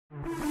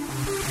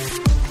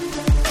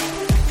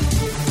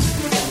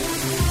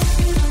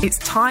It's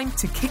time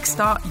to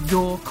kickstart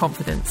your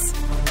confidence.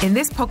 In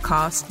this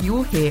podcast, you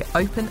will hear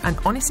open and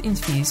honest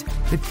interviews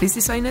with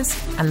business owners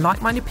and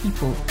like-minded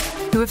people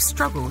who have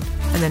struggled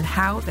and then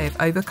how they have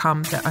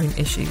overcome their own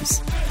issues.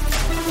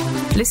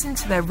 Listen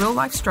to their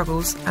real-life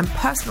struggles and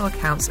personal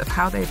accounts of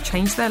how they have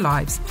changed their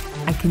lives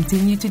and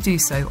continue to do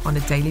so on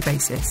a daily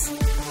basis.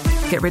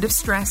 Get rid of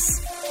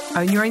stress,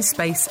 own your own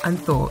space and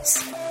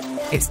thoughts.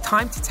 It's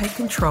time to take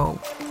control,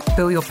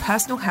 feel your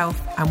personal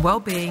health and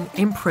well-being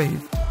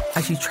improve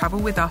as you travel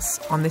with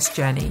us on this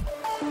journey.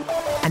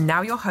 And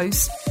now your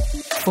host,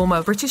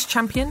 former British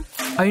champion,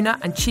 owner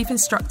and chief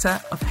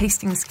instructor of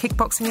Hastings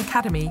Kickboxing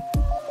Academy,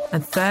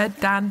 and third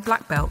Dan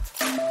Black Belt,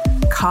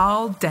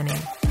 Carl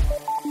Denning.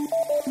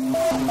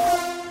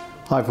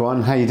 Hi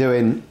everyone, how you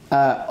doing?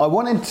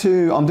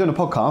 I'm doing a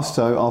podcast,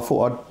 so I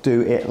thought I'd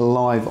do it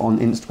live on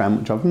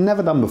Instagram, which I've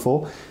never done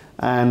before,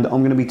 and I'm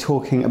going to be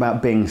talking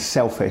about being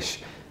selfish.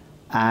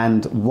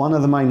 And one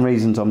of the main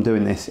reasons I'm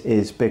doing this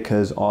is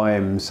because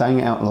I'm saying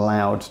it out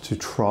loud to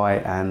try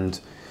and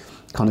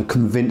kind of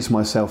convince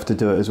myself to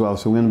do it as well.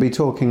 So we're going to be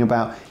talking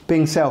about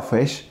being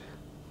selfish,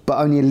 but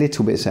only a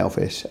little bit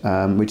selfish,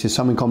 which is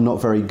something I'm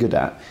not very good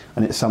at.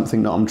 And it's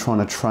something that I'm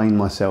trying to train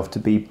myself to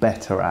be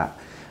better at.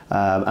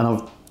 And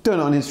I've done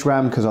it on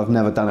Instagram because I've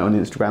never done it on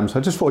Instagram. So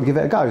I just thought I'd give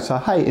it a go. So,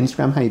 hey,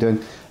 Instagram, how you doing?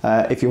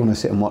 If you want to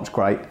sit and watch,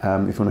 great. If you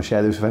want to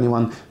share this with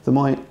anyone that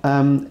might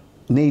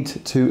need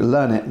to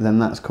learn it, then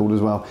that's cool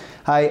as well.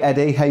 Hey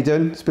Eddie, how you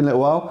doing? It's been a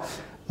little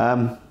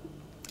while.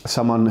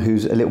 Someone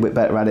who's a little bit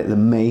better at it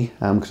than me,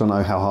 because I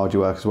know how hard you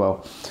work as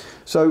well.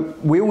 So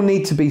we all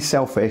need to be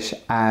selfish,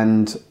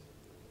 and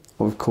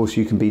of course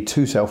you can be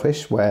too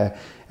selfish where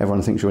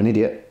everyone thinks you're an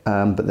idiot,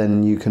 but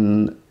then you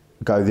can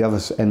go the other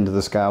end of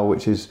the scale,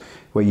 which is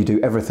where you do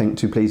everything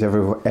to please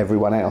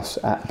everyone else,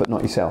 but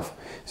not yourself.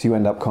 So you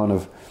end up kind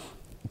of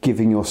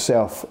giving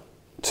yourself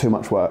too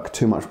much work,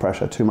 too much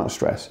pressure, too much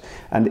stress.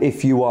 And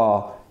if you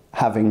are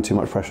having too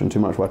much pressure and too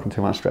much work and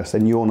too much stress,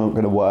 then you're not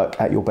going to work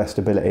at your best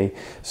ability.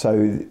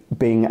 So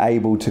being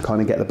able to kind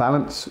of get the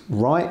balance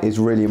right is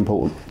really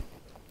important.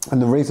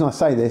 And the reason I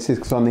say this is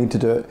because I need to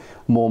do it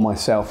more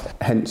myself,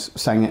 hence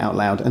saying it out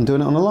loud and doing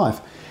it on a live.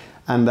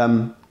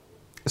 And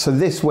so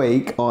this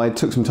week I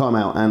took some time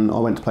out and I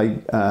went to play,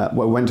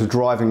 went to a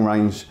driving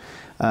range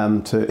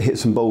to hit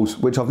some balls,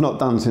 which I've not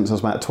done since I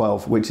was about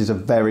 12, which is a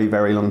very,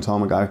 very long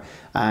time ago.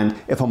 And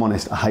if I'm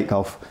honest, I hate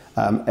golf.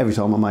 Every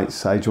time my mates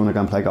say, do you want to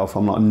go and play golf?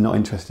 I'm not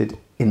interested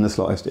in the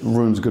slightest. It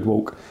ruins a good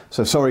walk.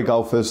 So sorry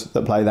golfers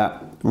that play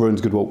that, ruins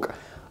a good walk.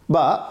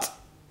 But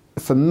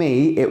for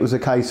me, it was a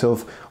case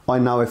of, I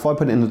know if I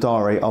put it in the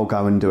diary, I'll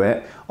go and do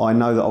it. I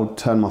know that I'll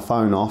turn my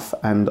phone off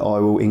and I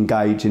will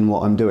engage in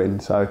what I'm doing.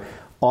 So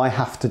I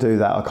have to do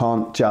that. I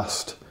can't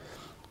just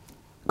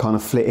kind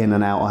of flit in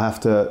and out. I have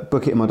to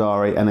book it in my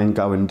diary and then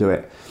go and do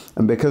it.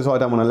 And because I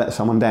don't want to let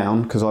someone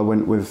down, because I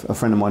went with a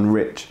friend of mine,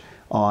 Rich,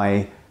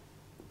 I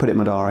put it in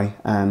my diary,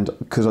 and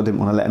because I didn't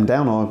want to let him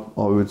down,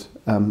 I would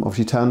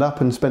obviously turned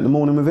up and spent the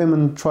morning with him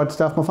and tried to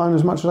stay off my phone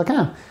as much as I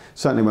can,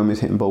 certainly when we was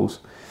hitting balls.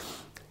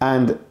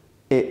 And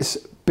it's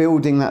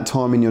building that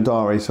time in your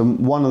diary. So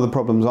one of the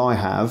problems I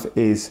have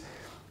is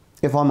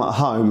if I'm at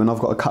home and I've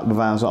got a couple of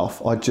hours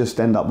off, I just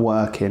end up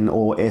working,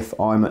 or if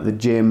I'm at the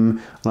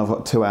gym and I've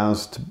got 2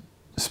 hours to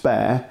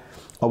spare,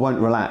 I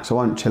won't relax, I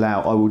won't chill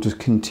out, I will just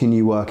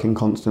continue working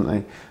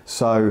constantly.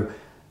 So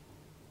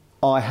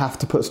I have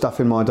to put stuff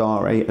in my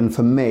diary, and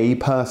for me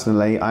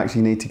personally, I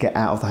actually need to get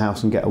out of the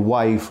house and get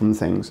away from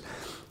things.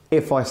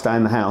 If I stay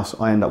in the house,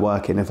 I end up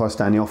working. If I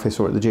stay in the office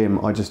or at the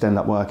gym, I just end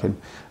up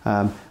working.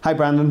 Hey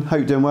Brandon, hope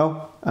you're doing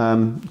well.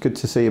 Good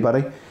to see you,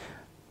 buddy.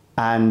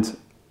 And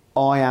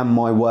I am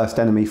my worst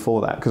enemy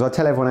for that, because I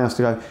tell everyone else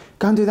to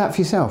go and do that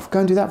for yourself, go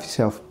and do that for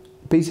yourself,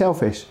 be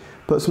selfish.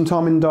 Put some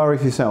time in the diary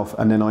for yourself,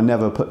 and then I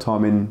never put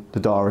time in the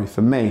diary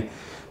for me.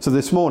 So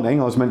this morning,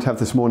 I was meant to have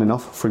this morning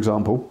off, for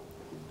example.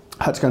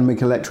 I had to go and meet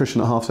an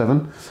electrician at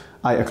 7:30,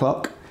 8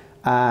 o'clock,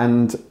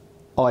 and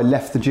I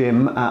left the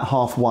gym at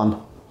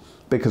 1:30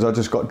 because I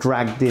just got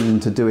dragged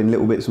into doing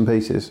little bits and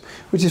pieces,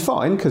 which is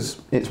fine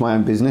because it's my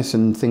own business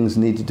and things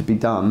needed to be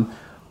done.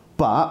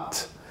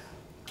 But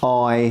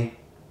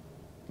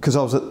because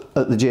I was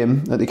at the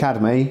gym, at the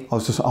academy, I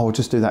was just, I'll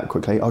just do that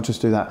quickly. I'll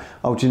just do that.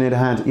 Oh, do you need a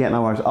hand? Yeah,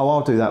 no worries. Oh,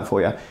 I'll do that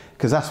for you.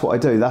 Because that's what I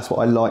do. That's what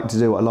I like to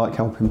do. I like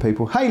helping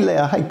people. Hey,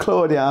 Leah. Hey,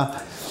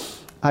 Claudia.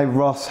 Hey,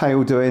 Ross. How you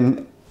all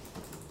doing?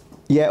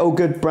 Yeah, all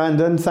good,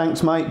 Brandon.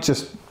 Thanks, mate.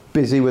 Just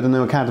busy with a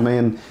new academy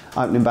and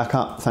opening back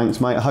up.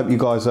 Thanks, mate. I hope you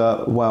guys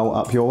are well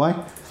up your way.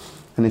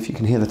 And if you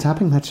can hear the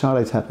tapping, that's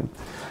Charlie tapping.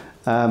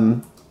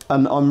 And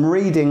I'm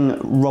reading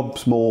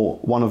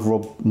one of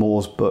Rob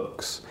Moore's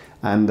books.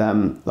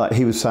 And like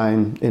he was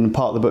saying in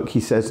part of the book, he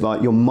says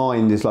like your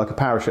mind is like a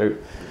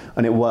parachute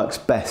and it works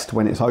best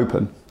when it's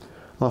open.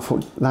 And I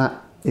thought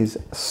that is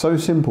so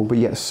simple but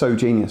yet so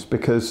genius,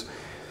 because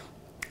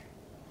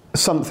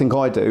something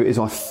I do is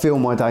I fill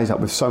my days up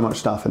with so much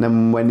stuff, and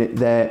then when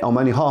I'm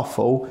only half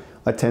full,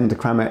 I tend to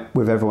cram it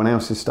with everyone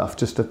else's stuff,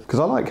 just because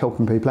I like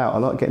helping people out. I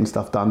like getting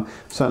stuff done,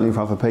 certainly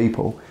for other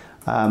people.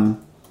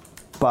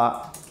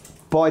 But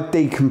by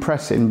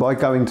decompressing, by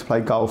going to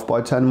play golf,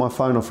 by turning my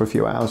phone off for a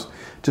few hours,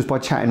 just by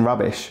chatting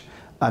rubbish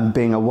and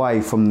being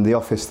away from the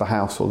office, the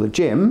house or the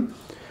gym,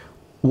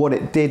 what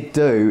it did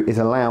do is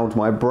allowed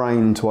my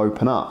brain to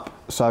open up.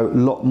 So a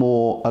lot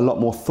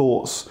more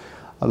thoughts,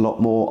 a lot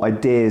more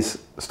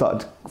ideas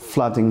started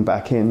flooding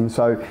back in.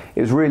 So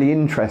it was really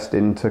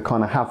interesting to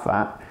kind of have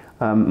that.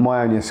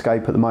 My only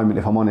escape at the moment,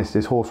 if I'm honest,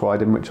 is horse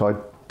riding, which I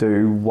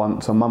do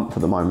once a month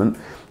at the moment.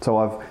 So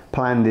I've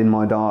planned in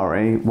my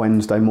diary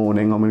Wednesday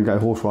morning I'm going to go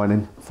horse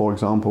riding, for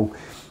example,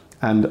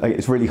 and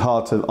it's really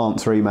hard to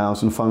answer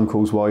emails and phone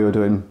calls while you're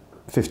doing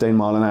 15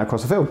 mile an hour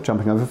across the field,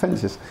 jumping over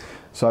fences.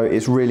 So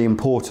it's really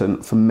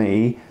important for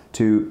me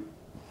to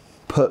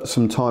put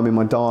some time in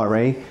my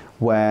diary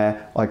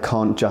where I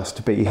can't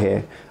just be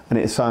here, and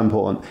it's so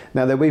important.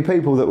 Now there'll be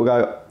people that will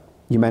go,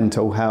 "You're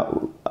mental,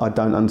 how, I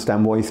don't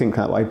understand why you think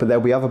that way," but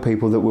there'll be other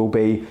people that will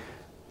be,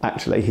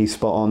 actually, he's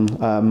spot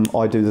on.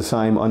 I do the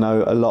same. I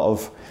know a lot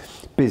of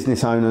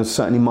business owners,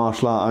 certainly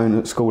martial art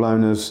owners, school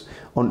owners,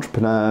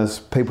 entrepreneurs,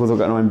 people that have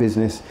got their own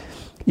business.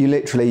 You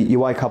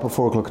wake up at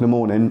 4 o'clock in the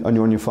morning and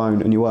you're on your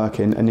phone and you're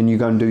working, and then you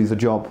go and do the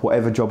job,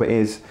 whatever job it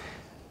is,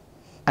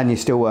 and you're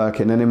still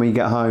working. And then when you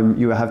get home,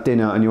 you have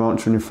dinner and you're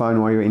answering your phone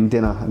while you're eating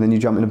dinner, and then you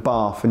jump in a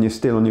bath and you're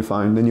still on your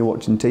phone, then you're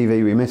watching TV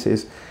with your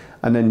missus,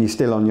 and then you're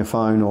still on your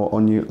phone or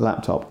on your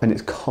laptop, and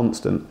it's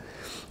constant.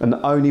 And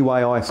the only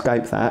way I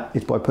escape that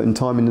is by putting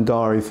time in the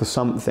diary for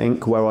something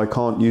where I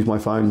can't use my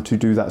phone to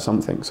do that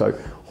something. So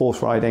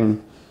horse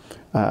riding,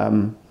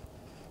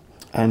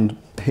 and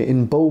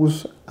hitting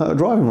balls at a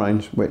driving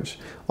range, which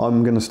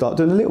I'm going to start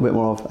doing a little bit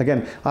more of.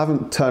 Again, I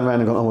haven't turned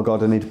around and gone, "Oh my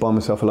God, I need to buy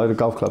myself a load of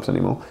golf clubs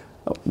anymore,"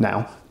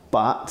 now,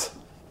 but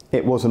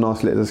it was a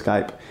nice little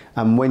escape.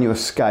 And when you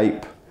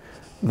escape,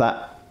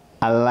 that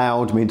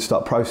allowed me to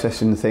start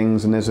processing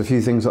things, and there's a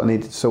few things that I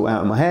needed to sort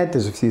out in my head,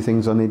 there's a few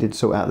things I needed to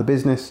sort out at the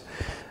business,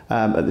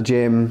 at the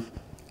gym,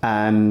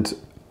 and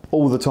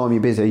all the time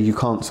you're busy, you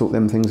can't sort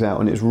them things out,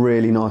 and it's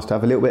really nice to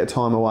have a little bit of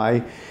time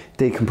away,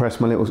 decompress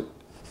my little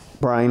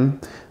brain,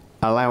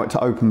 allow it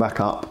to open back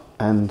up,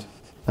 and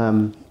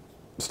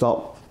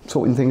start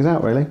sorting things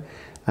out, really.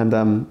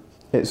 And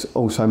it's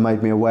also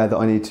made me aware that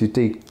I need to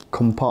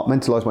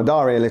decompartmentalise my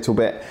diary a little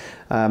bit,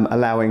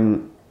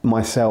 allowing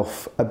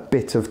myself a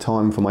bit of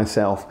time for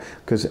myself,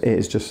 because it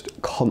is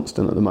just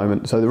constant at the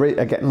moment. So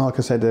again, like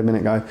I said a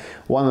minute ago,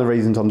 one of the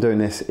reasons I'm doing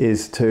this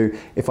is to,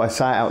 if I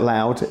say it out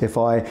loud, if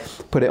I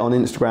put it on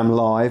Instagram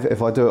live,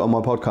 if I do it on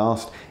my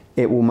podcast,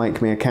 it will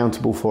make me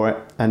accountable for it,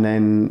 and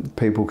then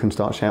people can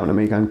start shouting at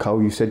me going,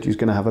 "Cole, you said you was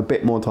going to have a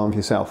bit more time for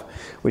yourself,"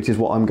 which is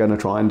what I'm going to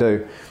try and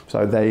do.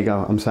 So there you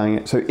go, I'm saying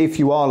it. So if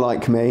you are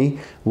like me,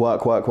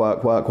 work,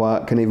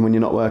 and even when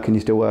you're not working,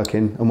 you're still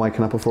working, and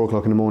waking up at 4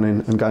 o'clock in the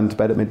morning and going to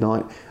bed at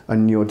midnight,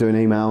 and you're doing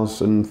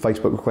emails and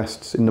Facebook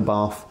requests in the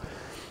bath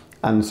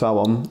and so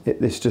on,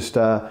 it's just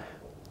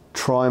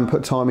try and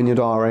put time in your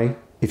diary.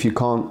 If you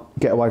can't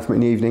get away from it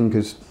in the evening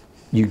because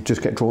you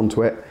just get drawn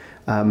to it,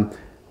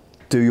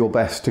 do your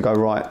best to go,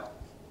 right,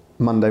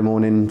 Monday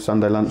morning,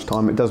 Sunday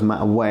lunchtime, it doesn't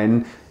matter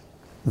when,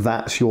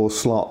 that's your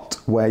slot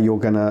where you're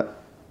going to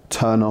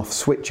turn off,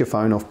 switch your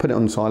phone off, put it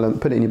on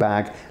silent, put it in your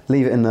bag,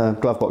 leave it in the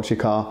glove box of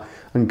your car,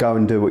 and go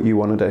and do what you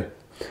want to do.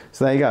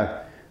 So there you go.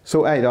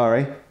 Sort out your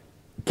diary,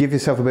 give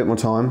yourself a bit more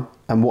time,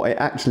 and what it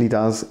actually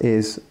does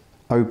is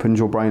opens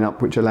your brain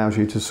up, which allows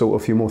you to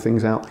sort a few more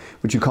things out,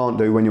 which you can't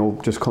do when you're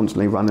just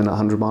constantly running at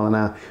 100 mile an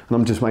hour. And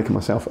I'm just making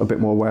myself a bit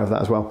more aware of that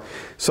as well.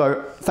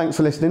 So thanks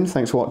for listening,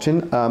 thanks for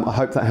watching. I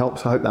hope that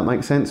helps, I hope that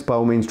makes sense. By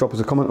all means, drop us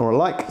a comment or a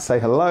like, say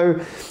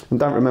hello. And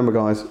don't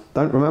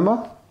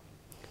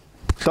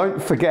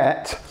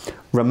forget,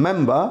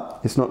 remember,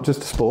 it's not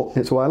just a sport,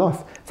 it's a way of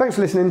life. Thanks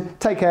for listening,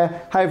 take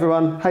care. Hey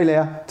everyone, hey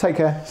Leah, take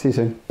care, see you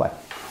soon, bye.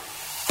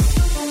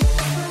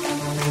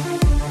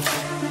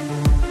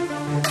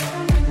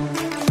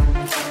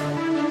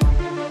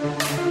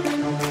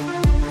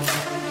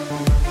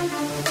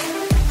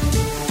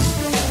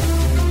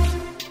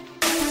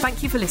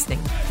 Thank you for listening.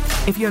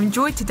 If you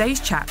enjoyed today's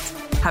chat,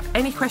 have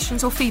any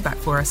questions or feedback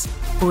for us,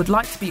 or would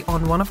like to be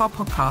on one of our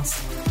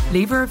podcasts,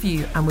 leave a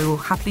review and we will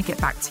happily get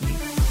back to you.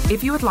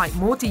 If you would like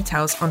more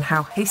details on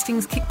how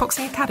Hastings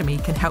Kickboxing Academy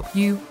can help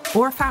you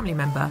or a family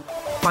member,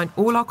 find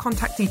all our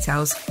contact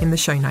details in the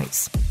show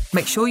notes.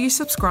 Make sure you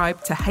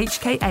subscribe to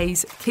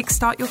HKA's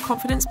Kickstart Your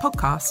Confidence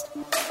podcast.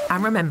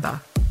 And remember,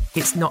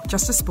 it's not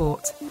just a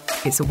sport,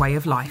 it's a way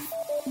of life.